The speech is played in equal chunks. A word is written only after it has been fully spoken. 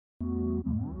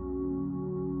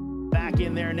Back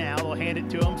in there now, they'll hand it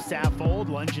to him. Saffold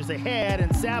lunges ahead,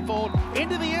 and Saffold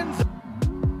into the end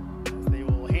zone. As they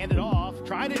will hand it off,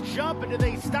 try to jump, and do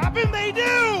they stop him? They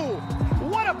do!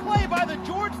 What a play by the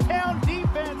Georgetown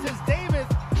defense as Davis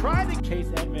trying to Chase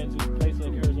Edmonds, who plays for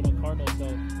the Arizona Cardinals, so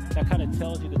that kind of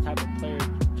tells you the type of player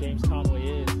James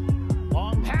Conway is.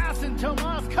 Long pass, and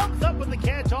Tomas comes up with the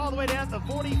catch all the way down to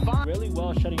 45. Really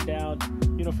well shutting down,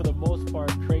 for the most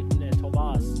part, Creighton and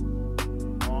Tomas.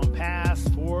 Long pass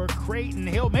for Creighton.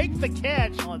 He'll make the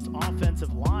catch on its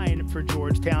offensive line for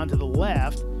Georgetown to the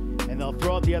left. And they'll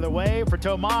throw it the other way for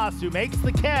Tomas, who makes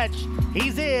the catch.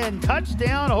 He's in.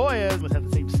 Touchdown, Hoyas. Must have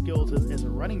the same skills as a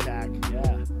running back.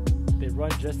 Yeah, they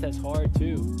run just as hard,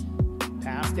 too.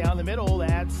 Pass down the middle.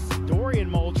 That's Dorian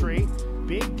Moultrie.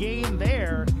 Big gain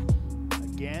there.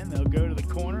 Again, they'll go to the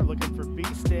corner looking for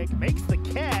B-Stick. Makes the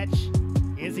catch.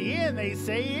 Is he in? They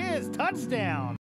say he is. Touchdown.